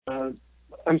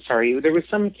I'm sorry. There was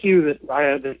some cue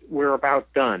that we're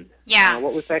about done. Yeah.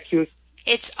 What was that cue?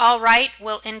 It's all right.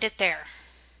 We'll end it there.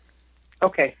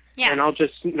 Okay. Yeah. And I'll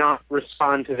just not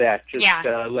respond to that. Just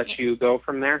Yeah. let you go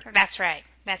from there. That's right.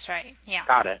 That's right. Yeah.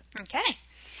 Got it. Okay.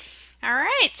 All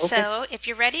right. Okay. So if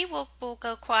you're ready, we'll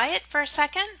go quiet for a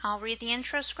second. I'll read the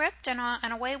intro script, and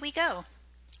away we go.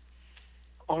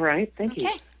 All right. Thank you.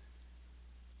 Okay.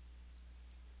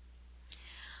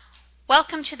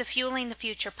 Welcome to the Fueling the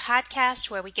Future podcast,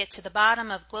 where we get to the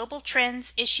bottom of global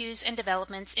trends, issues, and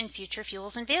developments in future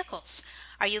fuels and vehicles.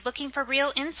 Are you looking for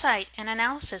real insight and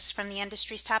analysis from the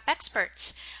industry's top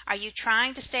experts? Are you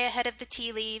trying to stay ahead of the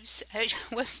tea leaves?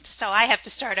 So I have to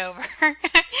start over.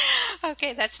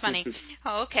 Okay, that's funny.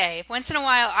 Okay, once in a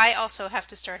while I also have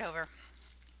to start over.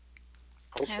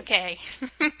 Okay.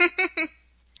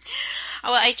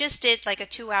 Well, I just did like a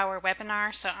 2-hour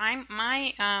webinar, so I'm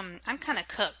kind of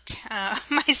cooked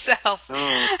myself.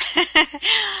 Oh.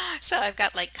 So I've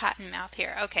got like cotton mouth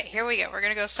here. Okay, here we go. We're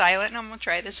gonna go silent, and I'm gonna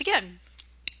try this again.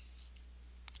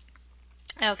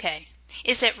 Okay,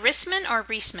 is it Rissman or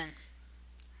Reisman?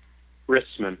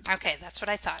 Rissman. Okay, that's what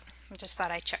I thought. I just thought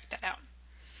I'd check that out.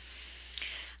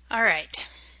 All right.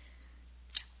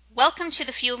 Welcome to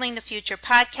the Fueling the Future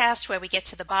podcast, where we get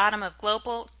to the bottom of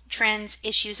global trends,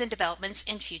 issues, and developments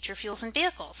in future fuels and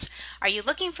vehicles. Are you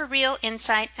looking for real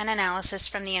insight and analysis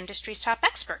from the industry's top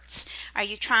experts? Are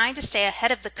you trying to stay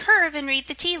ahead of the curve and read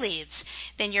the tea leaves?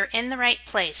 Then you're in the right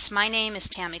place. My name is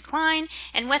Tammy Klein,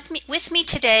 and with me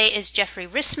today is Jeffrey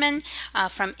Rissman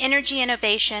from Energy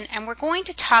Innovation, and we're going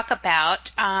to talk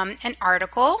about an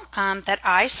article that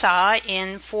I saw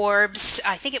in Forbes,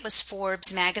 I think it was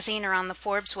Forbes magazine or on the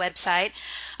Forbes website,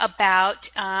 about,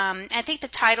 I think the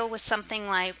title was something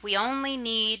like, "We only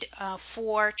need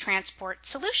 4 transport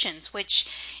solutions," which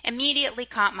immediately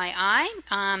caught my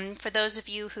eye. For those of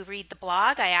you who read the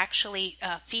blog, I actually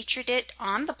featured it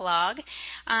on the blog.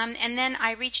 And then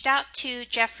I reached out to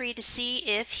Jeffrey to see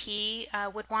if he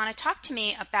would want to talk to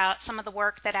me about some of the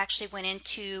work that actually went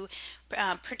into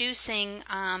producing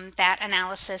that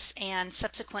analysis and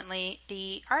subsequently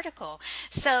the article.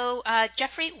 So,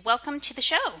 Jeffrey, welcome to the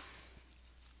show.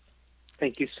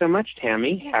 Thank you so much,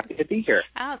 Tammy. Yeah. Happy to be here.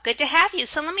 Oh, good to have you.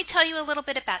 So let me tell you a little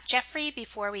bit about Jeffrey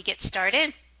before we get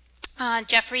started.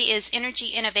 Jeffrey is Energy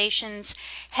Innovation's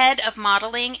head of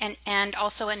modeling and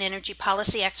also an energy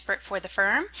policy expert for the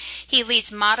firm. He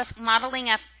leads modeling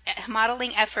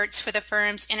efforts for the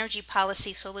firm's energy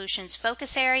policy solutions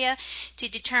focus area to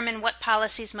determine what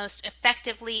policies most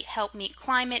effectively help meet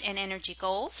climate and energy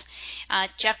goals.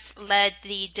 Jeff led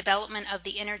the development of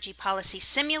the Energy Policy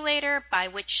Simulator, by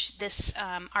which this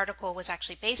article was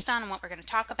actually based on and what we're going to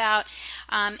talk about.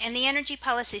 And the Energy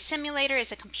Policy Simulator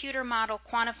is a computer model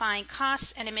quantifying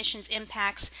costs and emissions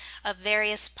impacts of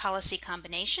various policy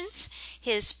combinations.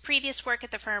 His previous work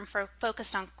at the firm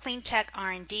focused on clean tech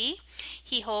R&D.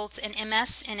 He holds an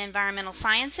MS in Environmental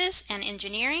Sciences and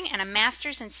Engineering and a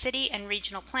Master's in City and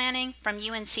Regional Planning from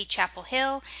UNC Chapel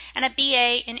Hill and a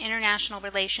BA in International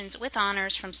Relations with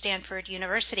honors from Stanford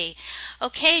University.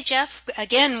 Okay, Jeff,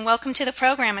 again, welcome to the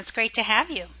program. It's great to have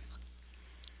you.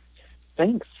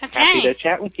 Thanks. Okay. Happy to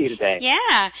chat with you today.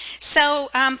 Yeah. So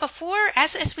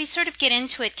as we sort of get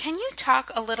into it, can you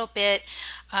talk a little bit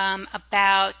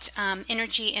about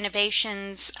Energy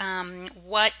Innovations,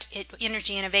 what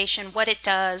it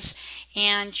does,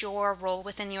 and your role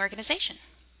within the organization?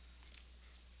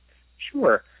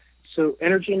 Sure. So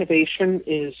Energy Innovation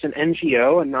is an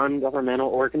NGO, a non-governmental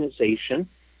organization,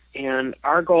 and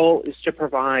our goal is to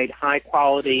provide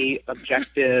high-quality,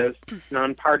 objective,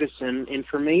 nonpartisan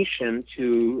information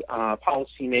to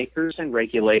policymakers and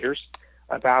regulators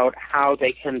about how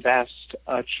they can best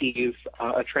achieve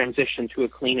a transition to a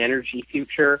clean energy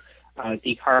future,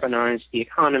 decarbonize the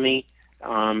economy,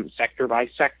 sector by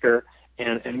sector,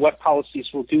 and what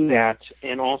policies will do that,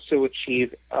 and also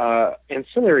achieve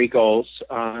ancillary goals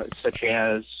such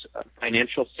as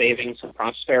financial savings and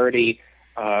prosperity,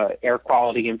 air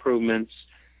quality improvements,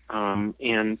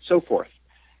 and so forth.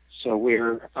 So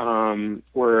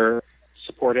we're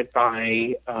supported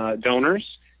by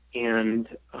donors and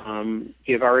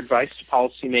give our advice to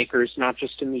policymakers not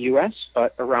just in the U.S.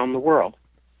 but around the world.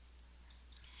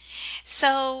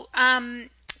 So,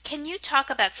 can you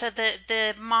talk about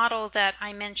the model that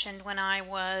I mentioned when I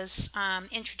was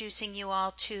introducing you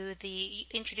to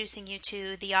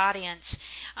the audience,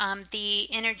 the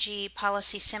Energy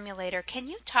Policy Simulator? Can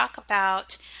you talk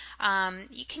about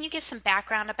can you give some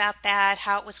background about that,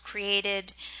 how it was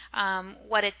created,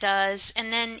 what it does,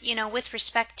 and then with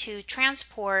respect to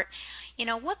transport,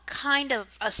 what kind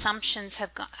of assumptions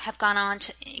have gone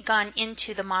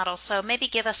into the model? So maybe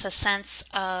give us a sense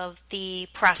of the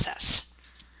process.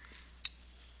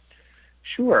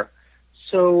 Sure.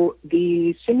 So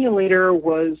the simulator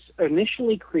was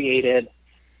initially created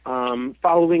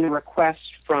following a request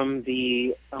from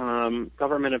the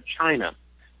government of China.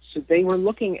 So they were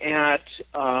looking at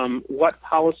what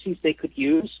policies they could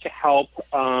use to help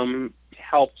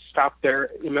stop their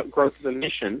growth of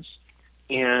emissions,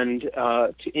 and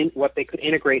what they could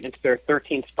integrate into their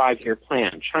 13th five-year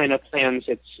plan. China plans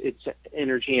its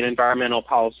energy and environmental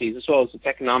policies as well as its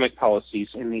economic policies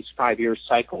in these five-year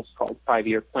cycles called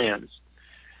five-year plans.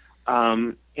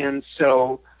 And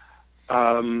so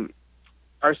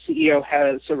our CEO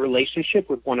has a relationship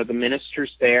with one of the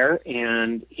ministers there,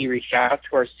 and he reached out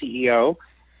to our CEO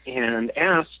and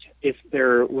asked if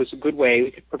there was a good way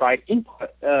we could provide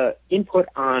input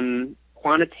on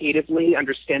quantitatively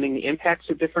understanding the impacts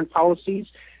of different policies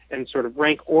and sort of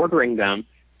rank ordering them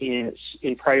in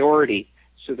priority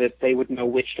so that they would know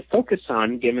which to focus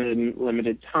on given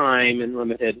limited time and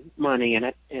limited money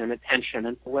and attention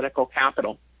and political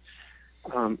capital.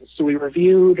 So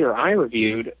I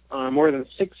reviewed more than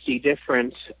 60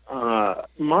 different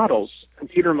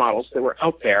computer models that were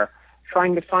out there,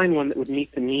 trying to find one that would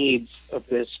meet the needs of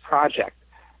this project.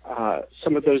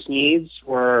 Some of those needs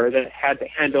were that it had to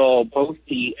handle both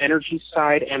the energy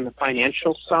side and the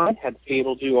financial side, had to be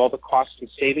able to do all the cost and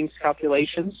savings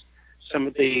calculations. Some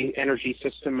of the energy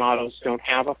system models don't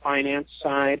have a finance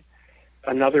side.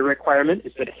 Another requirement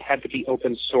is that it had to be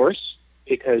open source,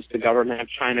 because the government of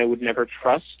China would never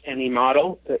trust any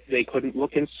model that they couldn't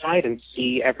look inside and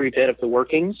see every bit of the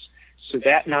workings. So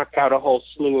that knocked out a whole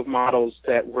slew of models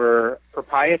that were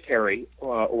proprietary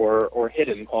or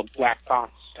hidden, called black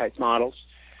box type models,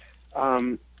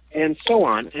 and so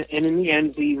on. And in the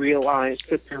end, we realized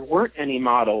that there weren't any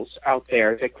models out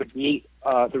there that could meet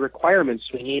the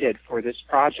requirements we needed for this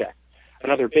project.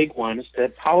 Another big one is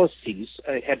that policies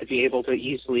had to be able to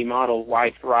easily model a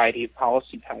wide variety of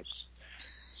policy types.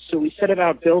 So we set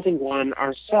about building one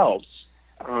ourselves.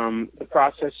 The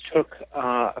process took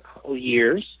a couple of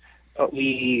years, but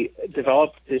we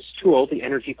developed this tool, the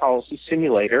Energy Policy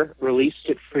Simulator, released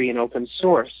it free and open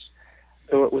source.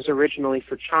 Though it was originally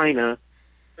for China,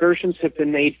 versions have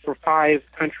been made for 5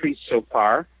 countries so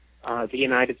far, the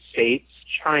United States,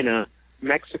 China,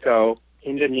 Mexico,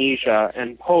 Indonesia,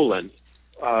 and Poland.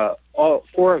 All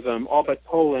 4 of them, all but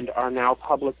Poland, are now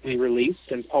publicly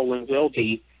released, and Poland will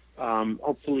be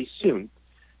hopefully soon.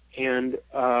 And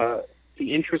the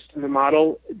interest in the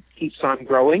model keeps on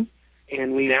growing,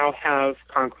 and we now have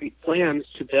concrete plans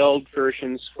to build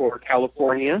versions for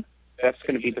California. That's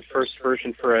going to be the first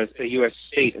version for a U.S.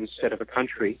 state instead of a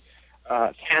country.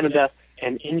 Canada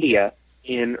and India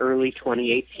in early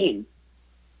 2018.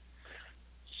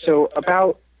 So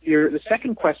about the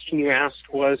second question you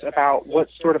asked was about what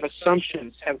sort of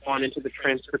assumptions have gone into the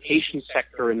transportation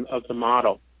sector of the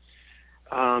model.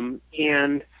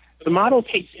 And the model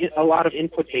takes a lot of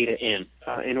input data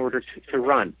in order to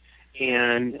run.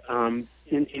 And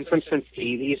in some sense,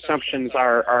 the assumptions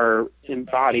are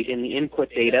embodied in the input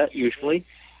data, usually.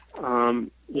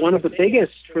 One of the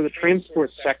biggest for the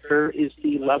transport sector is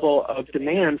the level of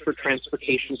demand for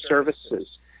transportation services.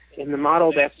 In the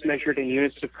model, that's measured in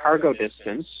units of cargo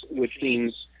distance, which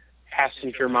means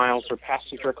passenger miles or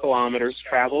passenger kilometers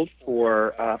traveled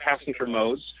for passenger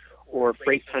modes, or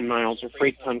freight ton miles or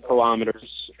freight ton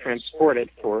kilometers transported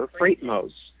for freight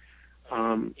modes.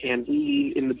 And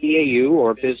we, in the BAU,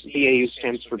 or BAU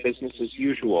stands for business as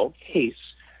usual case,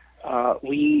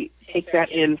 we take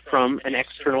that in from an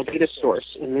external data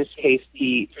source. In this case,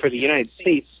 for the United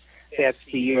States, that's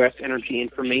the U.S. Energy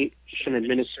Information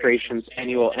Administration's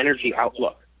annual energy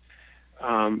outlook.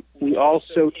 We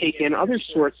also take in other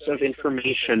sorts of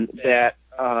information that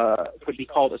could be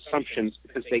called assumptions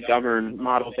because they govern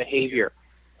model behavior.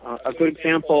 A good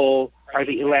example are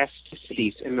the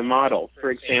elasticities in the model.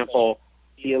 For example,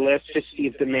 the elasticity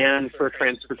of demand for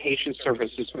transportation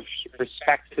services with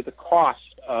respect to the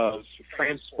cost of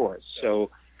transport. So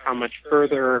how much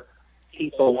further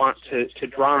people want to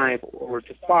drive or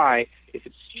to fly if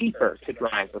it's cheaper to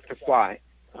drive or to fly,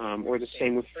 or the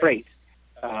same with freight.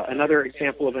 Another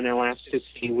example of an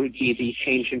elasticity would be the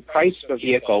change in price of a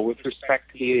vehicle with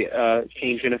respect to the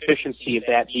change in efficiency of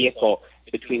that vehicle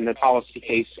between the policy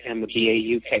case and the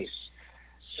BAU case.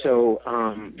 So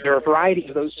there are a variety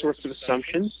of those sorts of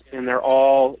assumptions, and they're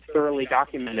all thoroughly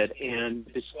documented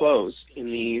and disclosed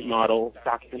in the model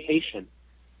documentation.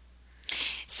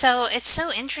 So it's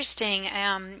so interesting.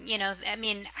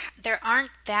 There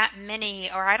aren't that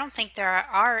many, or I don't think there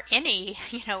are any,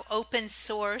 open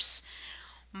source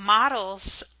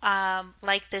models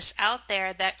like this out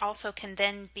there that also can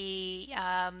then be,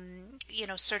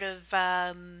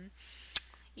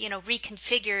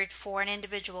 reconfigured for an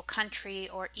individual country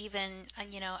or even,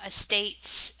 a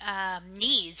state's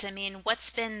needs. I mean, what's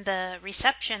been the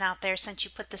reception out there since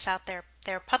you put this out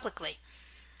there publicly?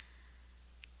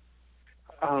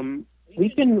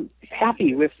 We've been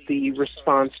happy with the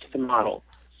response to the model.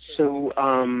 So,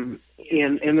 and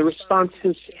the response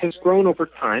has grown over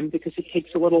time because it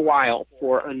takes a little while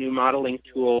for a new modeling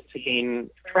tool to gain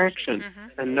traction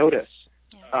and notice.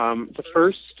 The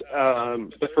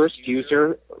first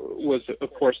user was,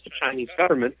 of course, the Chinese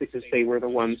government because they were the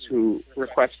ones who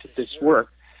requested this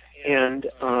work. And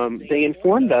they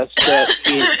informed us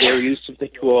that their use of the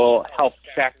tool helped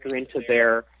factor into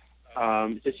their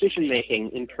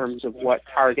decision-making in terms of what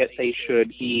target they should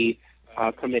be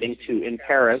committing to in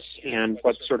Paris and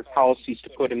what sort of policies to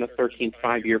put in the 13th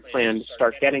five-year plan to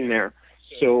start getting there.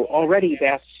 So already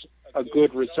that's a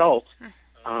good result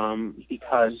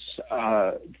because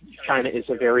China is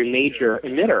a very major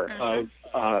emitter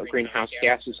of greenhouse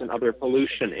gases and other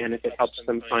pollution, and if it helps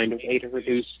them find a way to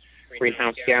reduce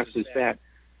greenhouse gases, that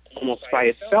almost by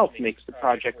itself makes the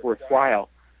project worthwhile.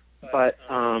 But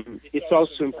it's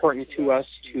also important to us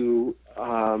to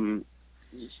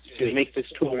make this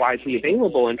tool widely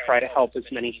available and try to help as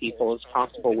many people as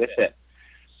possible with it.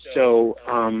 So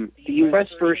the U.S.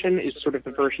 version is sort of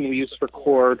the version we use for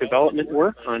core development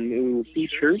work on new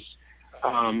features.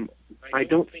 I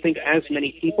don't think as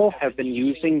many people have been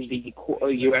using the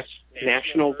U.S.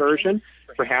 national version,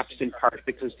 perhaps in part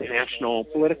because the national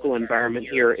political environment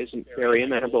here isn't very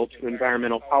amenable to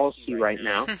environmental policy right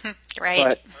now. Right.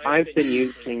 But I've been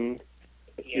using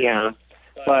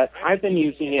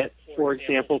it, for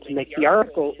example, to make the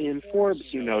article in Forbes,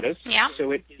 you notice. Yeah.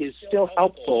 So it is still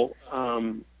helpful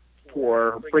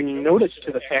for bringing notice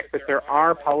to the fact that there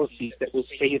are policies that will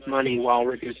save money while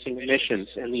reducing emissions,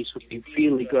 and these would be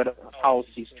really good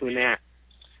policies to enact.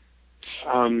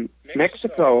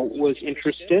 Mexico was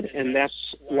interested, and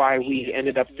that's why we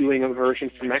ended up doing a version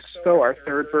for Mexico, our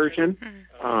third version,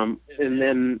 and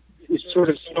then it sort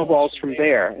of snowballs from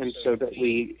there, and so that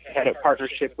we had a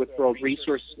partnership with World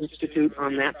Resource Institute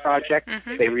on that project.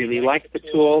 They really liked the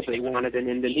tool. They wanted an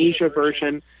Indonesia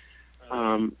version.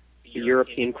 The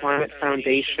European Climate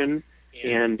Foundation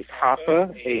and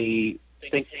CAPA, a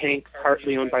think tank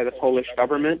partly owned by the Polish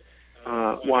government,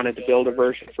 wanted to build a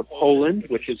version for Poland,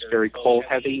 which is a very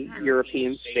coal-heavy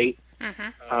European state,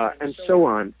 and so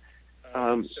on.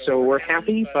 So we're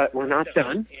happy, but we're not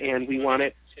done, and we want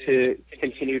it to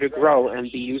continue to grow and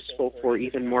be useful for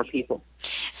even more people.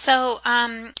 So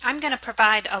I'm going to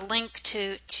provide a link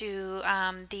to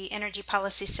the Energy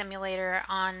Policy Simulator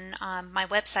on my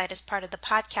website as part of the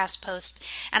podcast post,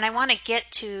 and I want to get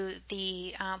to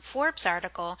the Forbes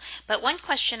article. But one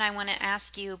question I want to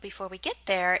ask you before we get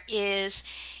there is,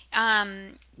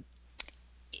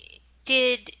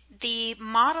 did the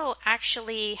model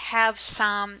actually have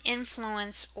some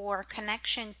influence or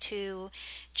connection to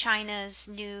China's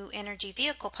new energy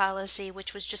vehicle policy,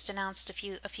 which was just announced a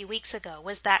few weeks ago?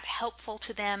 Was that helpful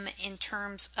to them in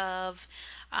terms of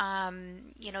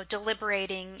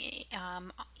deliberating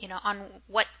on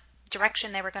what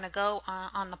direction they were going to go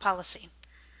on the policy?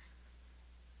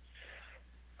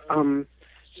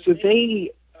 So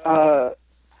they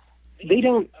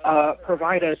don't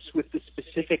provide us with the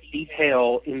specific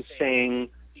detail in saying,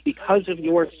 because of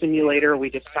your simulator, we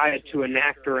decided to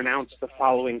enact or announce the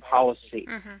following policy.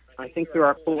 I think there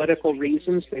are political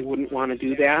reasons they wouldn't want to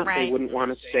do that. Right. They wouldn't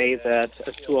want to say that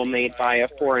a tool made by a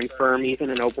foreign firm, even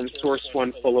an open source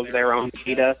one full of their own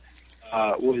data,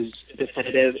 was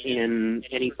definitive in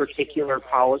any particular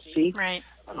policy. Right.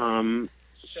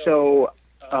 So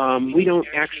we don't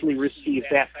actually receive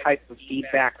that type of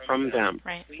feedback from them.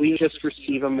 Right. We just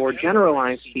receive a more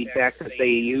generalized feedback that they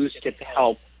used it to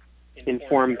help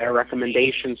inform their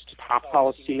recommendations to top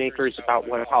policymakers about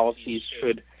what policies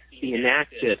should be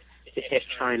enacted to hit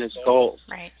China's goals.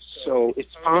 Right. So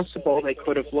it's possible they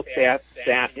could have looked at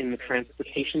that in the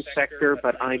transportation sector,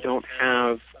 but I don't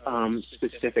have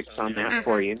specifics on that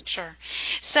for you. Sure.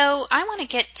 So I want to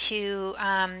get to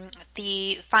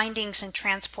the findings in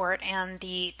transport and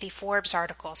the Forbes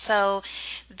article. So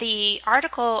the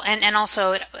article, and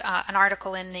also an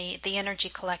article in the Energy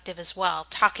Collective as well,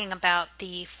 talking about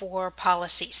the 4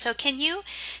 policies. So can you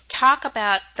talk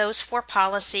about those 4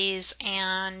 policies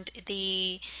and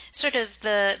the sort of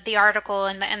the article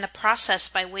and the process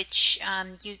by which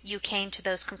you came to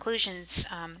those conclusions,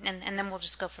 and then we'll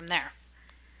just go from there.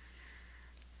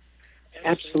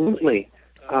 Absolutely.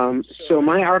 So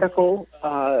my article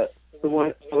There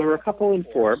were a couple in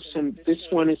Forbes, and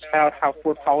this one is about how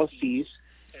four policies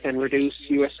can reduce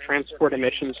U.S. transport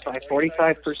emissions by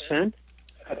 45%,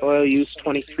 cut oil use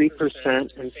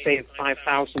 23%, and save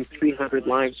 5,300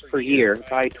 lives per year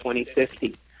by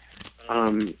 2050.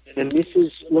 And this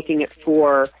is looking at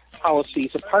four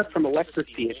policies apart from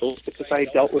electric vehicles, because I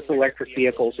dealt with electric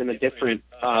vehicles in a different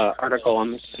article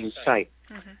on the same site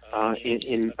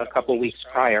in a couple weeks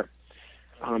prior.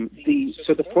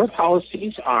 So the four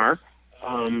policies are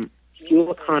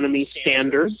fuel economy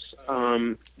standards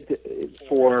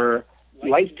for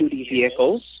light-duty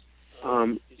vehicles.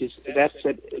 That's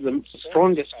the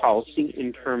strongest policy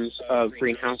in terms of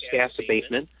greenhouse gas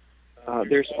abatement.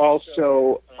 There's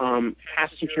also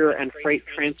passenger and freight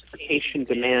transportation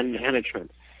demand management.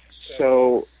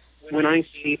 So when I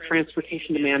say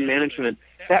transportation demand management,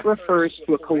 that refers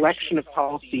to a collection of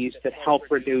policies that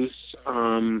help reduce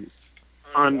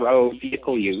on-road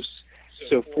vehicle use.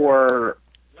 So for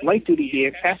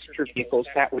light-duty passenger vehicles,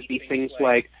 that would be things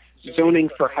like zoning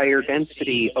for higher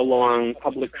density along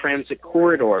public transit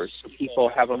corridors, so people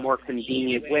have a more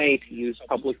convenient way to use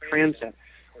public transit,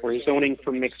 or zoning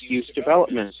for mixed-use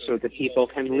development so that people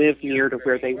can live near to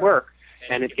where they work,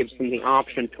 and it gives them the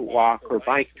option to walk or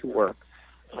bike to work.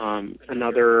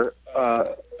 Another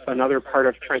part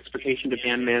of transportation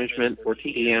demand management, or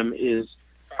TDM, is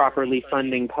properly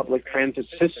funding public transit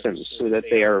systems so that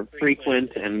they are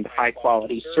frequent and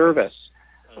high-quality service.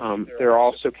 There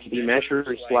also can be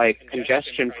measures like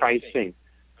congestion pricing.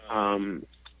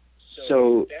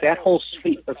 So that whole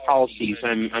suite of policies,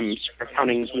 I'm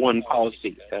counting as one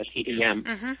policy,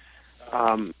 TDM.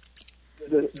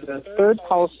 The third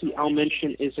policy I'll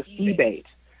mention is a fee-bait.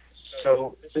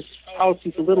 So this policy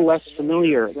is a little less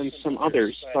familiar than some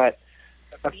others, but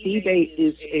a fee-bait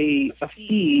is a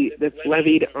fee that's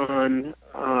levied on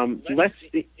less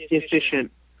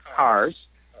efficient cars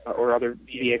or other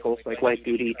vehicles like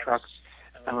light-duty trucks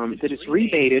that is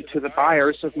rebated to the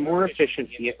buyers of more efficient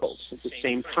vehicles of the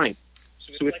same type.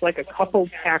 So it's like a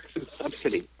coupled tax and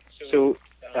subsidy. So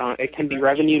it can be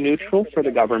revenue neutral for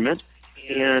the government,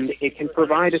 and it can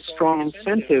provide a strong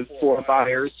incentive for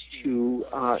buyers to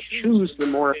choose the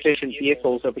more efficient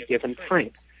vehicles of a given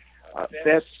type.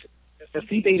 The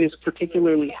fee-bait is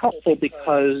particularly helpful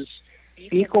because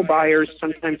vehicle buyers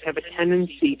sometimes have a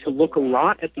tendency to look a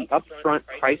lot at the upfront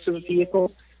price of a vehicle,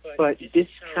 but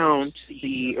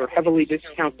heavily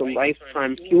discount the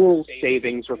lifetime fuel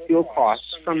savings or fuel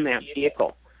costs from that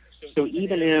vehicle. So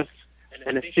even if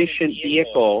an efficient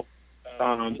vehicle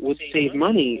would save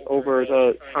money over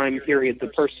the time period the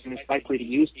person is likely to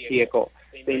use the vehicle,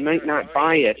 they might not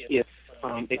buy it if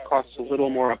it costs a little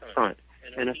more upfront.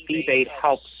 And a fee-bait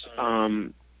helps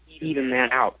even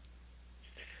that out.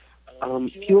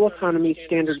 Fuel economy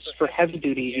standards for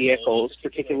heavy-duty vehicles,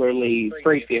 particularly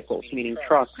freight vehicles, meaning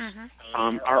trucks,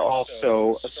 are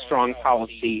also a strong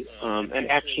policy.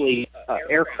 And actually,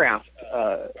 aircraft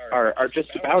are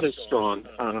just about as strong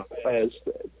as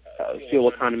fuel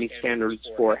economy standards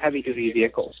for heavy-duty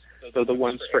vehicles, though the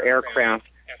ones for aircraft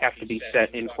have to be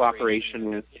set in cooperation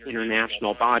with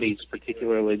international bodies,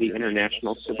 particularly the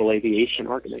International Civil Aviation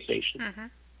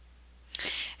Organization.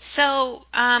 So,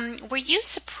 were you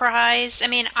surprised? I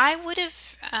mean, I would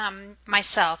have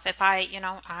myself, if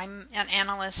I'm an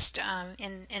analyst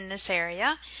in this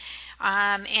area,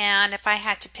 and if I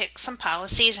had to pick some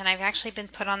policies, and I've actually been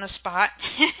put on the spot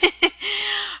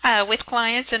with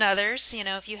clients and others,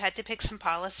 if you had to pick some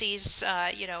policies,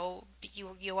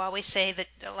 you always say that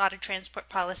a lot of transport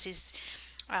policies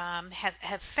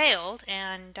have failed,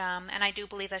 and I do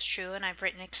believe that's true, and I've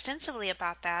written extensively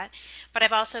about that. But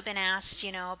I've also been asked,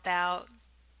 about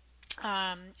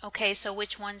okay, so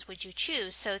which ones would you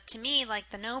choose? So to me, like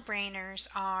the no-brainers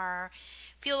are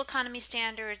fuel economy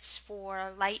standards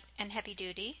for light and heavy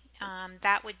duty.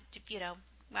 That would,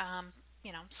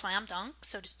 slam dunk,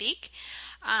 so to speak.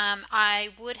 I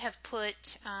would have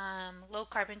put low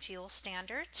carbon fuel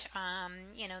standard.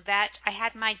 That I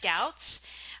had my doubts,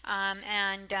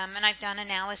 and I've done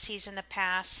analyses in the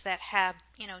past that have,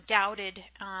 doubted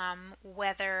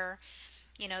whether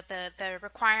the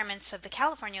requirements of the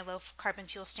California low carbon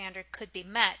fuel standard could be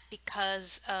met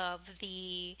because of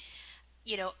the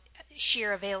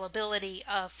sheer availability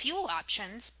of fuel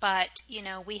options. But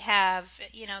we have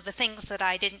the things that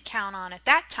I didn't count on at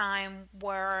that time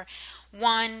were,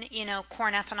 one,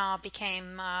 corn ethanol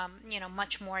became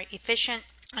much more efficient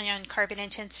and carbon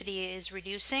intensity is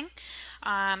reducing.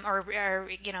 or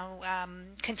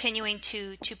continuing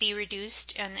to be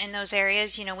reduced in those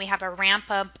areas. We have a ramp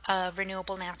up of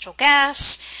renewable natural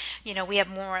gas. We have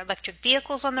more electric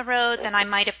vehicles on the road than I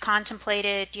might have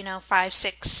contemplated,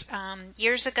 5-6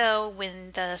 years ago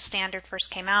when the standard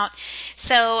first came out.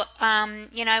 So,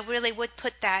 I really would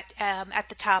put that at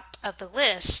the top of the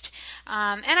list.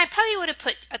 And I probably would have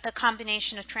put the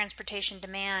combination of transportation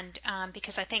demand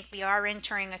because I think we are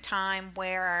entering a time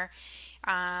where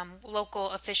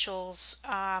local officials,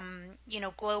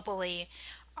 globally,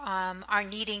 are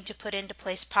needing to put into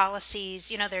place policies.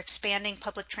 They're expanding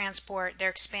public transport, they're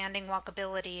expanding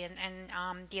walkability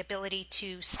and the ability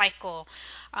to cycle.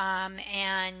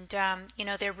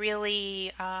 They're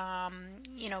really,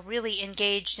 really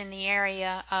engaged in the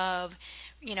area of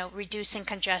reducing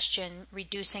congestion,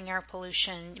 reducing air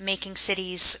pollution, making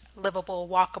cities livable,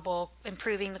 walkable,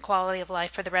 improving the quality of life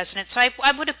for the residents. So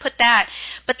I would have put that.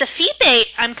 But the fee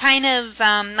bait, I'm kind of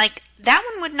that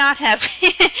one would not have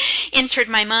entered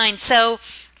my mind. So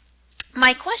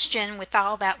my question with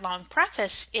all that long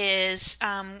preface is,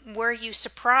 were you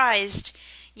surprised,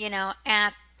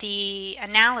 at the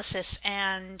analysis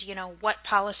and, what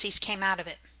policies came out of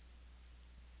it?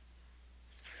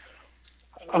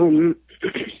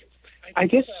 I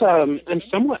guess I'm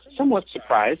somewhat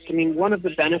surprised. I mean, one of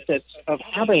the benefits of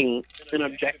having an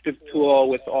objective tool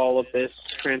with all of this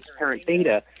transparent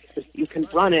data is you can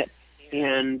run it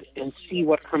and see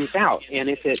what comes out. And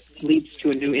if it leads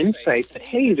to a new insight that,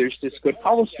 hey, there's this good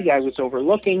policy I was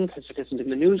overlooking because it isn't in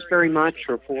the news very much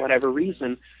or for whatever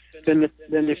reason, then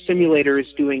the simulator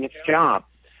is doing its job.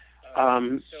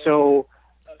 So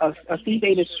a fee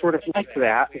bait is sort of like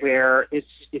that, where it's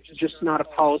just not a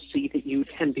policy that you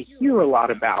tend to hear a lot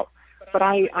about. But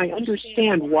I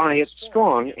understand why it's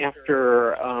strong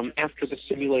after the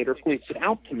simulator points it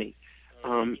out to me.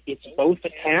 It's both a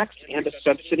tax and a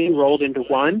subsidy rolled into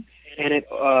one, and it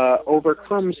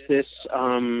overcomes this.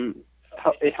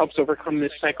 It helps overcome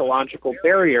this psychological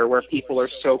barrier where people are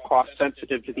so cost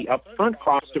sensitive to the upfront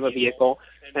cost of a vehicle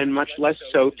and much less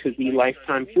so to the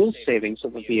lifetime fuel savings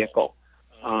of a vehicle.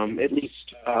 At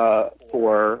least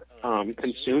for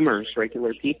consumers,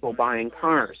 regular people buying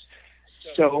cars.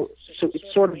 So it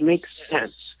sort of makes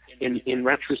sense in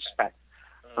retrospect.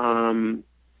 As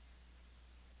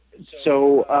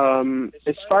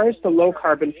far as the low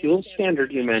carbon fuel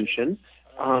standard you mentioned,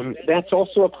 that's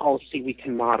also a policy we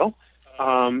can model.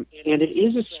 And it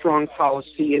is a strong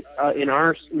policy in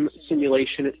our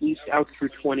simulation, at least out through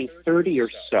 2030 or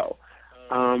so.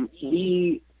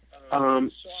 We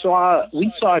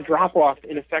saw a drop-off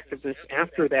in effectiveness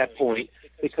after that point,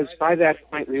 because by that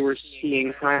point we were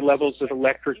seeing high levels of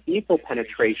electric vehicle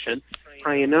penetration,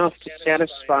 high enough to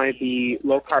satisfy the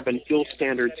low-carbon fuel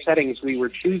standard settings we were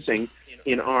choosing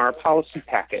in our policy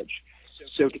package.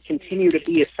 So to continue to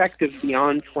be effective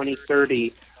beyond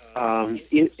 2030,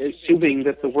 assuming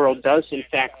that the world does in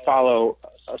fact follow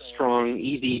a strong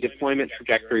EV deployment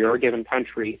trajectory, or a given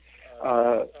country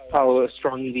follow a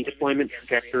strong EV deployment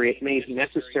trajectory, it may be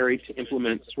necessary to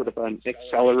implement sort of an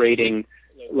accelerating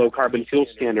low-carbon fuel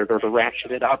standard, or to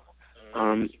ratchet it up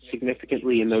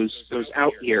significantly in those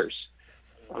out years.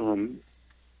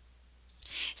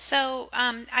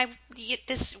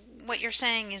 What you're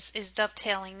saying is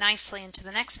dovetailing nicely into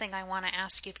the next thing I want to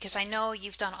ask you, because I know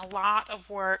you've done a lot of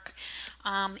work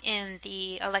in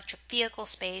the electric vehicle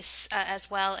space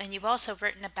as well, and you've also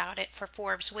written about it for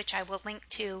Forbes, which I will link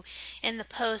to in the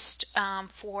post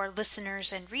for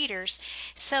listeners and readers.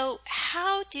 So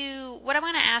what I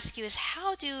want to ask you is,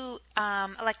 how do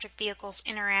electric vehicles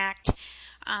interact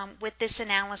with this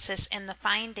analysis and the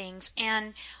findings,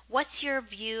 and what's your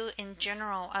view in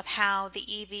general of how the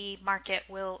EV market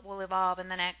will evolve in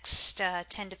the next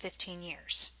 10 to 15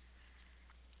 years?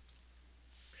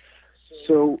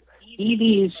 So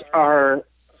EVs are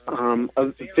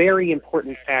a very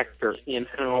important factor in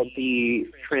how the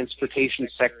transportation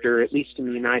sector, at least in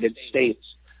the United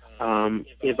States,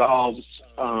 evolves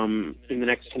in the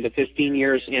next 10 to 15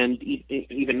 years, and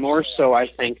even more so, I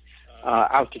think,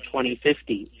 out to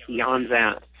 2050, beyond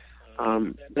that.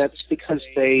 That's because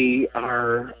they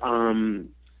are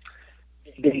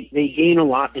they gain a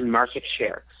lot in market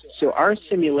share. So our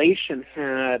simulation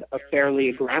had a fairly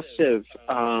aggressive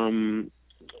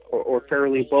or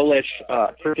fairly bullish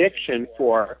prediction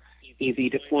for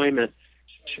EV deployment,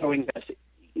 showing that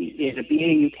in a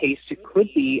BAU case it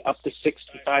could be up to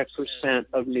 65%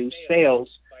 of new sales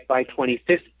by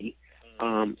 2050.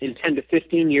 In 10 to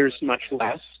 15 years, much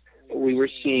less. We were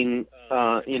seeing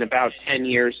in about 10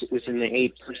 years it was in the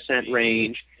 8%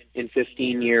 range. In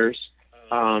 15 years,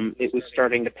 it was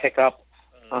starting to pick up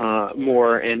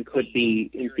more and could be,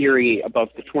 in theory, above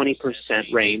the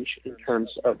 20% range in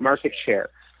terms of market share.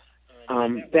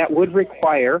 That would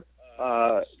require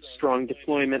strong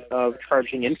deployment of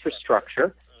charging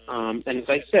infrastructure. And as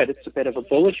I said, it's a bit of a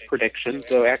bullish prediction,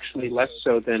 though actually less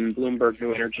so than Bloomberg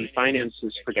New Energy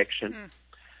Finance's prediction.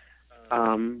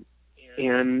 And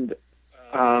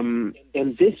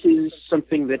this is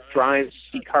something that drives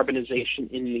decarbonization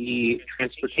in the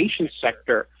transportation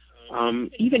sector,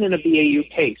 even in a BAU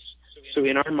case. So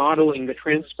in our modeling, the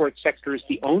transport sector is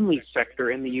the only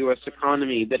sector in the U.S.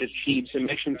 economy that achieves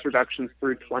emissions reductions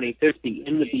through 2050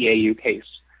 in the BAU case.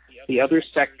 The other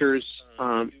sectors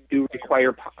do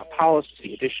require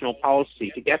additional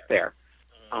policy to get there.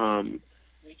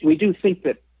 We do think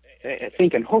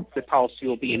and hope that policy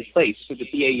will be in place, so the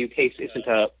BAU case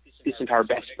isn't our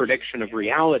best prediction of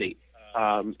reality.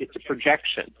 It's a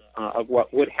projection of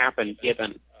what would happen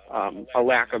given a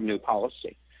lack of new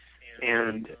policy.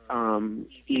 And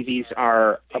EVs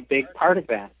are a big part of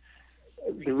that.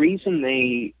 The reason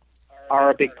they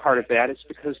are a big part of that is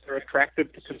because they're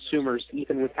attractive to consumers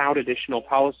even without additional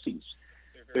policies.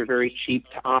 They're very cheap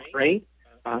to operate.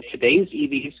 Today's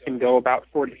EVs can go about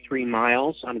 43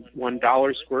 miles on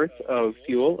 $1 worth of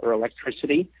fuel or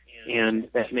electricity, and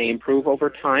that may improve over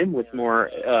time with more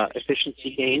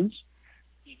efficiency gains.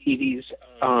 EVs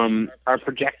are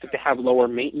projected to have lower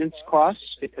maintenance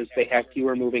costs because they have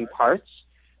fewer moving parts.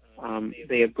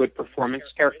 They have good performance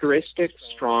characteristics,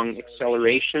 strong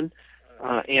acceleration,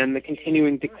 and the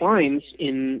continuing declines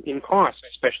in cost,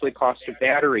 especially cost of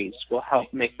batteries, will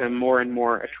help make them more and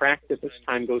more attractive as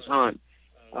time goes on.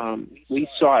 We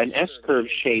saw an S-curve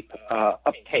shape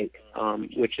uptake,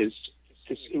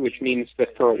 which means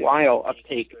that for a while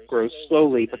uptake grows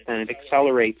slowly, but then it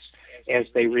accelerates as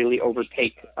they really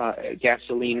overtake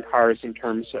gasoline cars in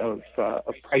terms of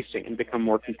pricing and become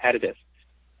more competitive.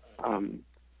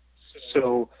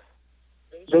 So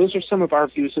those are some of our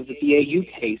views of the BAU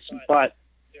case, but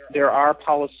there are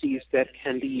policies that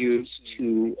can be used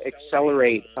to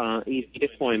accelerate EV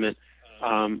deployment,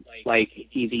 like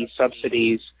EV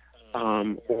subsidies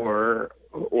or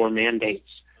mandates.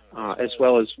 As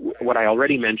well as what I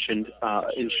already mentioned,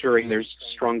 ensuring there's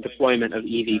strong deployment of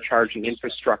EV charging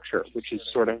infrastructure, which is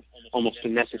sort of almost a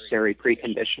necessary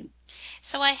precondition.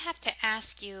 So I have to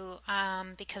ask you,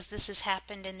 because this has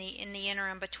happened in the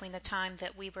interim between the time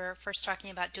that we were first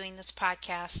talking about doing this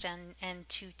podcast and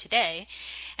to today,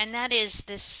 and that is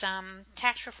this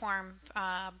tax reform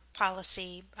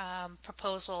policy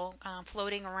proposal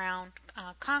floating around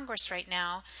Congress right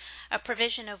now, a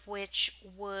provision of which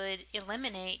would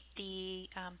eliminate the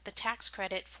tax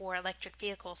credit for electric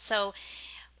vehicles. So,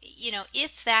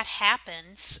 if that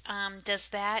happens, does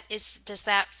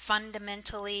that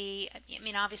fundamentally? I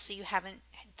mean, obviously you haven't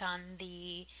done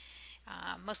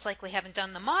most likely haven't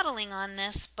done the modeling on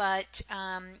this, but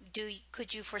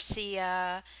could you foresee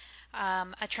a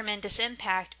tremendous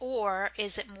impact, or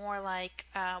is it more like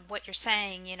what you're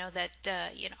saying? That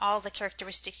all the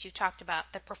characteristics you talked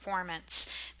about, the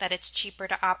performance, that it's cheaper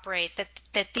to operate,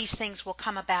 that these things will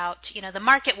come about. The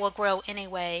market will grow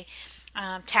anyway.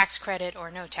 Tax credit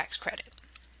or no tax credit?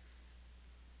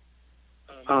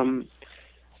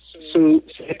 So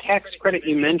the tax credit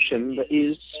you mentioned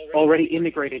is already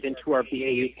integrated into our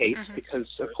BAU case because,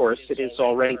 of course, it is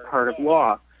already part of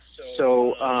law.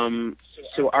 So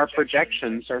our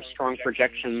strong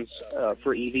projections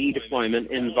for EV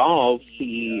deployment involve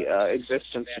the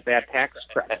existence of that tax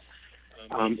credit.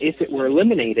 If it were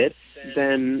eliminated,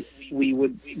 then we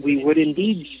would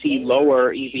indeed see slower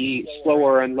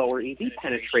and lower EV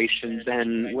penetration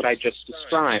than what I just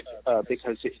described,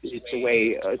 because it's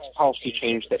a policy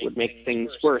change that would make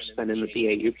things worse than in the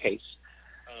BAU case.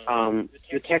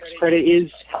 The tax credit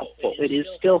is helpful. It is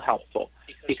still helpful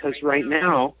because right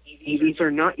now EVs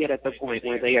are not yet at the point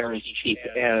where they are as cheap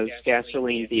as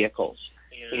gasoline vehicles.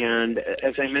 And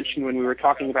as I mentioned when we were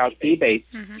talking about rebates,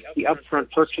 the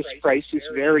upfront purchase price is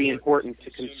very important to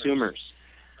consumers.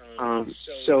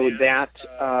 So that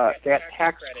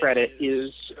tax credit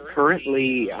is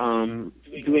currently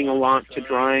doing a lot to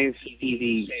drive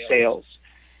EV sales,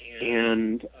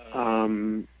 and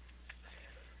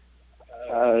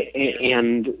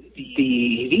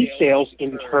the EV sales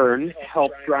in turn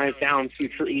help drive down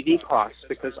future EV costs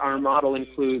because our model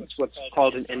includes what's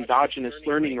called an endogenous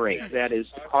learning rate. That is,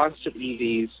 the cost of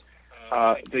EVs,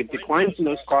 the declines in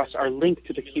those costs are linked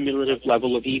to the cumulative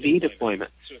level of EV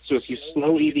deployment. So if you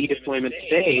slow EV deployment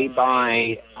today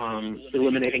by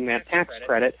eliminating that tax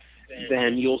credit,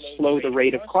 then you'll slow the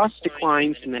rate of cost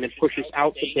declines, and then it pushes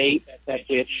out the date at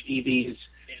which EVs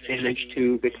manage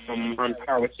to become on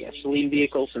par with gasoline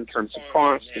vehicles in terms of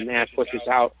cost, and that pushes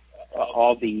out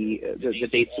all the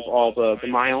dates of all the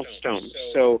milestones.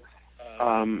 So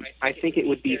I think it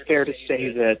would be fair to say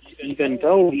that even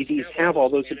though EVs have all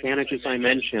those advantages I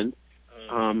mentioned,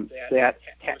 that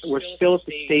we're still at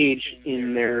the stage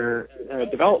in their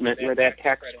development where that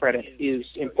tax credit is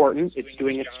important. It's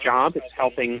doing its job. It's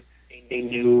helping a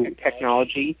new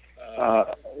technology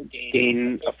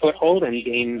gain a foothold and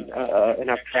gain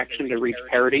enough traction to reach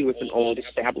parity with an old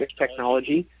established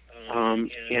technology.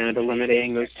 And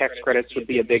eliminating those tax credits would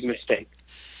be a big mistake.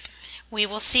 We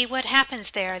will see what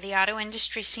happens there. The auto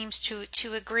industry seems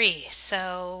to agree.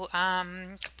 So,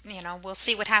 we'll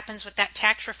see what happens with that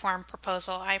tax reform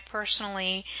proposal. I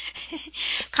personally,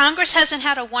 Congress hasn't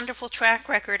had a wonderful track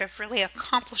record of really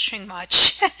accomplishing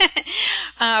much.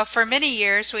 For many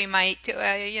years, we might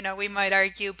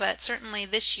argue, but certainly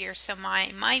this year. So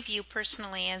my view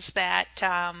personally is that,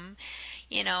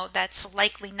 that's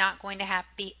likely not going to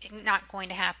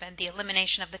happen. The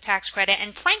elimination of the tax credit,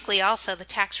 and frankly, also the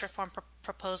tax reform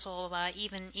proposal,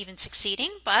 even succeeding.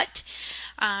 But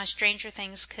stranger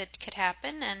things could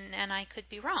happen, and I could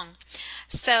be wrong.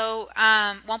 So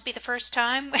won't be the first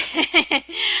time,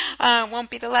 won't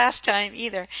be the last time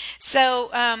either. So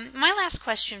my last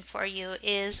question for you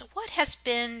is, what has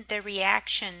been the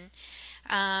reaction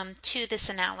to this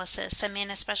analysis? I mean,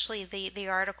 especially the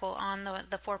article on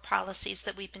the four policies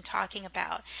that we've been talking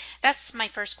about. That's my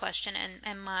first question.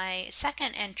 And my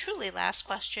second and truly last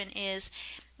question is,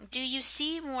 do you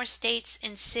see more states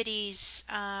and cities,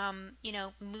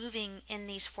 moving in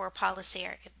these four policy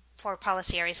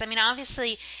areas? I mean,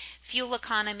 obviously, fuel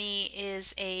economy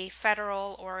is a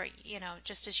federal, or,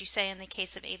 just as you say in the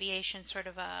case of aviation, sort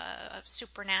of a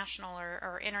supranational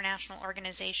or international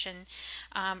organization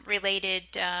related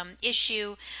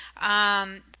issue.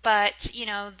 But,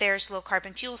 there's low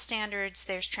carbon fuel standards,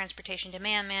 there's transportation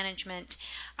demand management,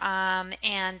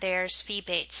 and there's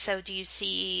fee-based. So do you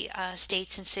see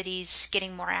states and cities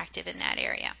getting more active in that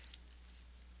area?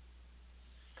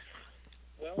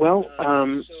 Well,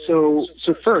 so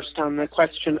first, on the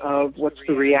question of what's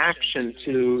the reaction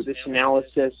to this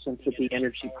analysis and to the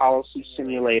energy policy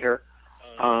simulator,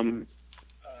 I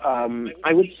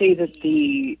would say that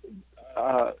the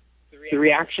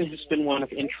reaction has been one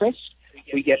of interest.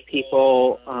 We get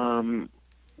people,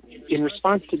 in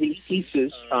response to these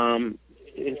pieces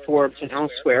in Forbes and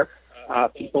elsewhere,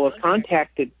 people have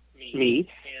contacted me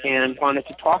and wanted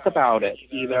to talk about it.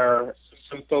 Either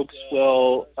some folks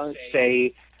will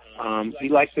say, we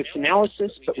like this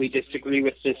analysis, but we disagree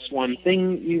with this one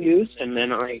thing you used, and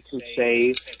then I can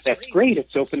say, that's great,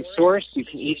 it's open source, you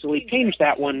can easily change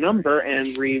that one number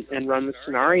and run the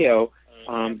scenario.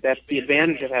 That's the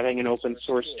advantage of having an open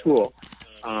source tool.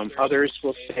 Others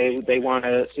will say they want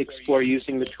to explore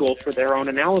using the tool for their own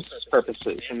analysis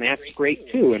purposes, and that's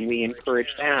great too, and we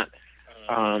encourage that.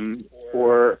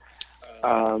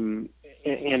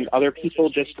 And other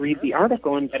people just read the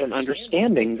article and get an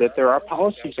understanding that there are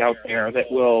policies out there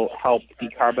that will help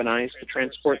decarbonize the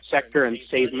transport sector and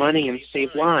save money and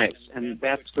save lives, and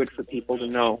that's good for people to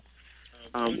know.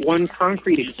 One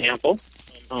concrete example,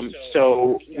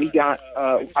 so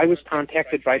I was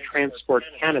contacted by Transport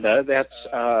Canada. That's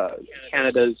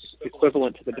Canada's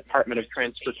equivalent to the Department of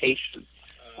Transportation,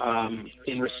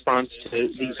 in response to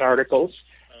these articles,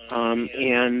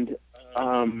 and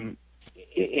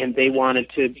they wanted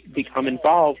to become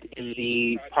involved in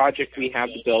the project we have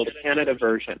to build a Canada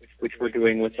version, which we're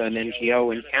doing with an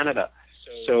NGO in Canada.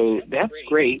 So that's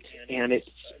great, and it's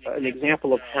an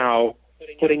example of how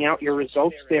putting out your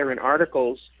results there in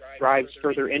articles drives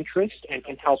further interest and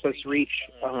can help us reach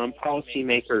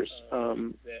policymakers,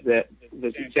 the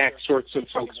exact sorts of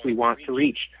folks we want to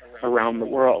reach around the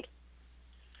world.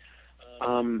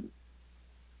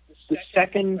 The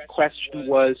second question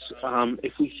was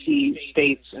if we see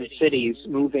states and cities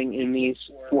moving in these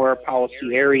four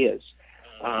policy areas,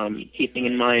 keeping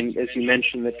in mind, as you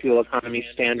mentioned, the fuel economy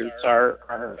standards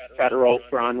are federal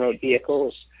for on-road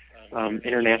vehicles,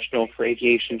 international for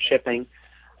aviation shipping.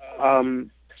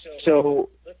 So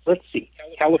let's see.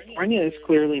 California is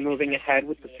clearly moving ahead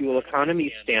with the fuel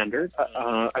economy standard.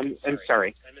 I'm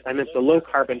sorry, I meant the low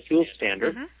carbon fuel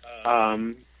standard.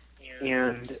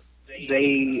 And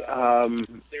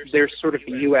they're sort of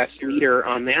the U.S. leader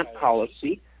on that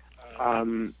policy.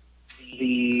 While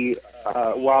the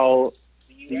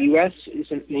U.S.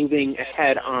 isn't moving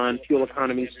ahead on fuel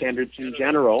economy standards in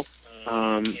general,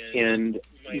 and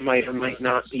might or might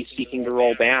not be seeking to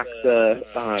roll back the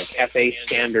CAFE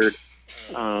standard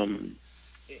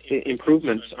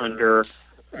improvements under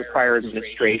the prior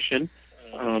administration.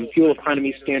 Fuel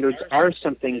economy standards are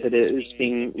something that is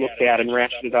being looked at and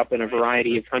ratcheted up in a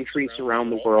variety of countries around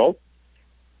the world.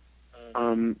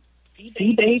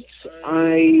 Debates,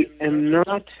 I am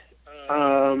not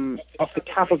off the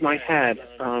top of my head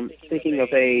thinking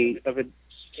of a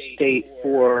state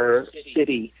or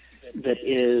city that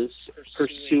is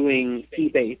pursuing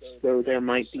debates, though there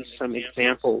might be some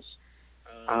examples.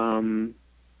 And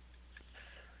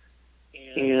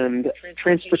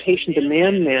transportation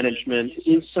demand management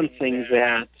is something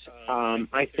that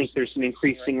I think there's an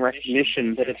increasing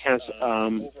recognition that it has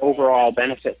overall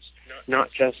benefits,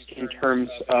 not just in terms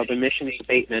of emissions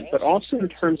abatement, but also in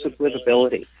terms of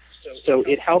livability. So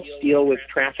it helps deal with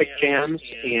traffic jams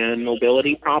and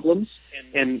mobility problems,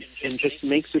 and just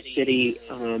makes a city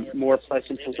more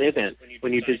pleasant to live in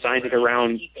when you design it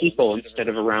around people instead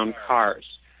of around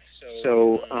cars.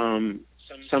 So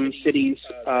some cities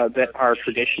that are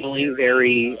traditionally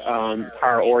very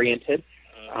car-oriented,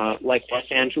 like Los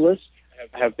Angeles,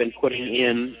 have been putting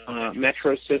in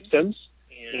metro systems.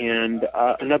 And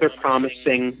another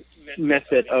promising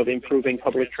method of improving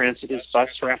public transit is bus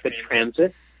rapid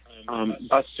transit.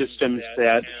 Bus systems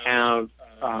that have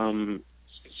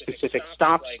specific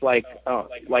stops, like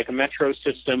a metro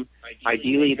system.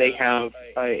 Ideally, they have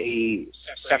a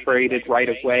separated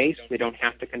right-of-way, so they don't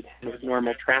have to contend with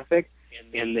normal traffic,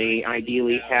 and they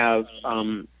ideally have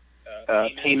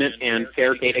payment and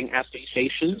fare gating at the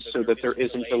stations so that there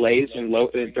isn't delays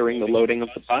during the loading of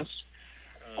the bus.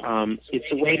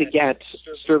 It's a way to get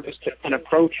service that can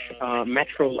approach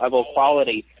metro-level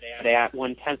quality at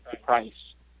 1/10 the price.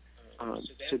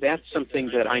 So that's something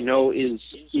that I know is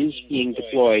being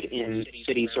deployed in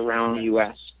cities around the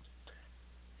U.S.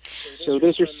 So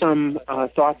those are some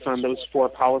thoughts on those four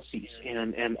policies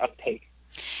and uptake.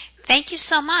 Thank you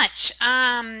so much.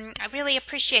 I really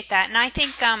appreciate that. And I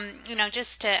think,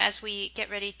 just as we get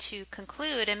ready to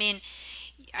conclude,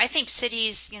 I think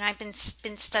cities, I've been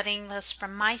studying this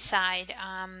from my side,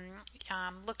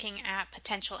 looking at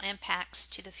potential impacts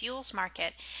to the fuels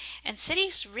market. And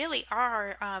cities really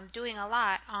are doing a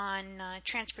lot on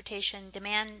transportation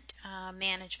demand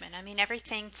management.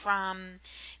 Everything from,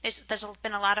 there's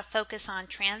been a lot of focus on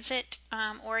transit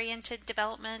oriented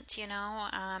development,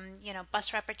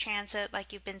 bus rapid transit,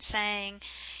 like you've been saying,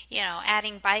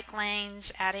 adding bike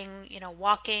lanes, adding,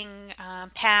 walking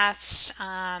paths,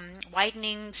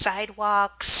 widening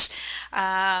sidewalks.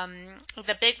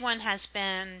 The big one has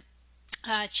been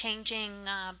changing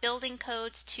building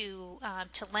codes to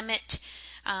limit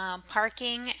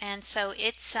parking, and so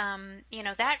it's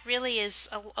that really is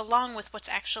along with what's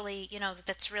actually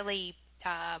that's really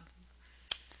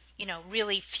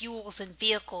really fuels and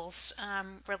vehicles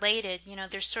related.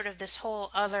 There's sort of this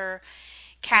whole other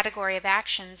category of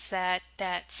actions that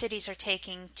cities are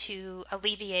taking to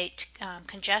alleviate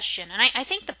congestion. And I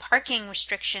think the parking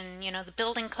restriction, the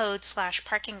building code /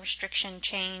 parking restriction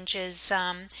change is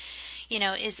a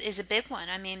big one.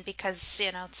 Because,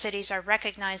 cities are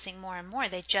recognizing more and more.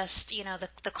 They just,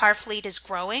 the car fleet is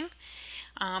growing.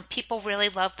 People really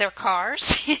love their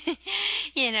cars,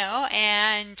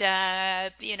 and,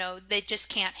 they just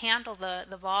can't handle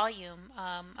the volume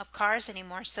of cars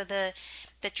anymore. So the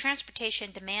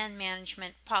transportation demand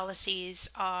management policies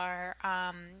are,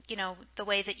 the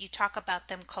way that you talk about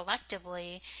them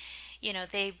collectively,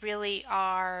 they really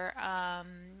are,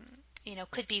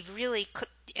 could be really,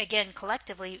 again,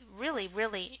 collectively, really,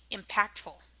 really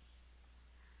impactful.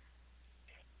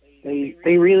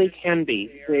 They really can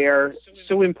be. They are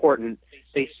so important.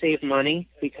 They save money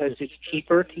because it's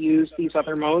cheaper to use these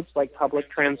other modes like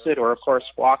public transit or, of course,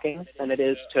 walking than it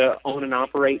is to own and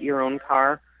operate your own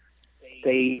car.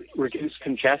 They reduce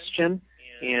congestion.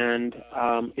 And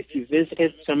if you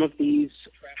visited some of these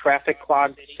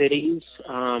traffic-clogged cities,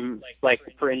 like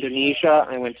for Indonesia,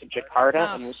 I went to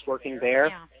Jakarta and was working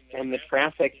there, and the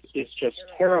traffic is just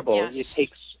terrible. Yes. It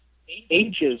takes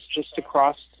ages just to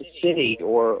cross the city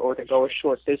or to go a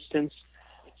short distance.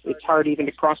 It's hard even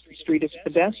to cross the street as a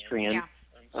pedestrian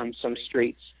on some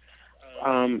streets.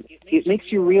 It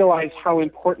makes you realize how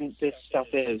important this stuff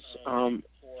is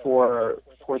for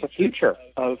the future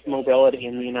of mobility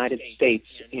in the United States,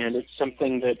 and it's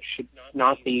something that should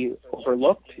not be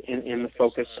overlooked in the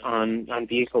focus on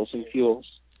vehicles and fuels.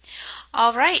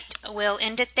 All right, we'll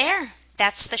end it there.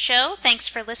 That's the show. Thanks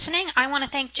for listening. I want to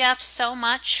thank Jeff so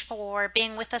much for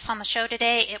being with us on the show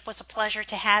today. It was a pleasure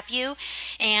to have you,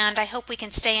 and I hope we can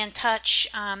stay in touch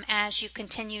as you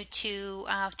continue to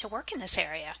work in this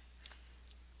area.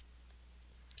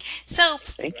 So,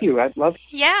 thank you. I'd love.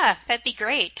 Yeah, that'd be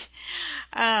great.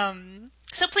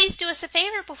 So So please do us a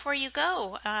favor before you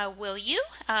go. Will you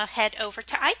head over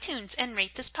to iTunes and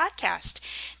rate this podcast?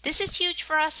 This is huge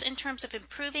for us in terms of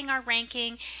improving our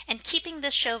ranking and keeping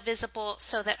this show visible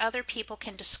so that other people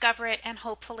can discover it and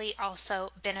hopefully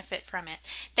also benefit from it.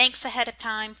 Thanks ahead of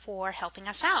time for helping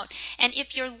us out. And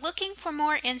if you're looking for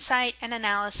more insight and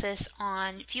analysis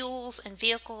on fuels and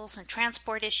vehicles and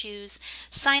transport issues,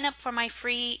 sign up for my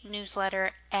free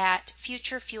newsletter at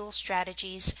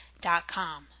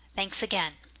futurefuelstrategies.com. Thanks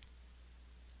again.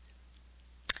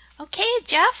 Okay,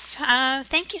 Jeff,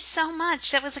 thank you so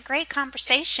much. That was a great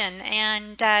conversation.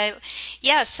 And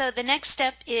so the next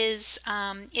step is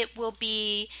it will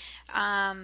be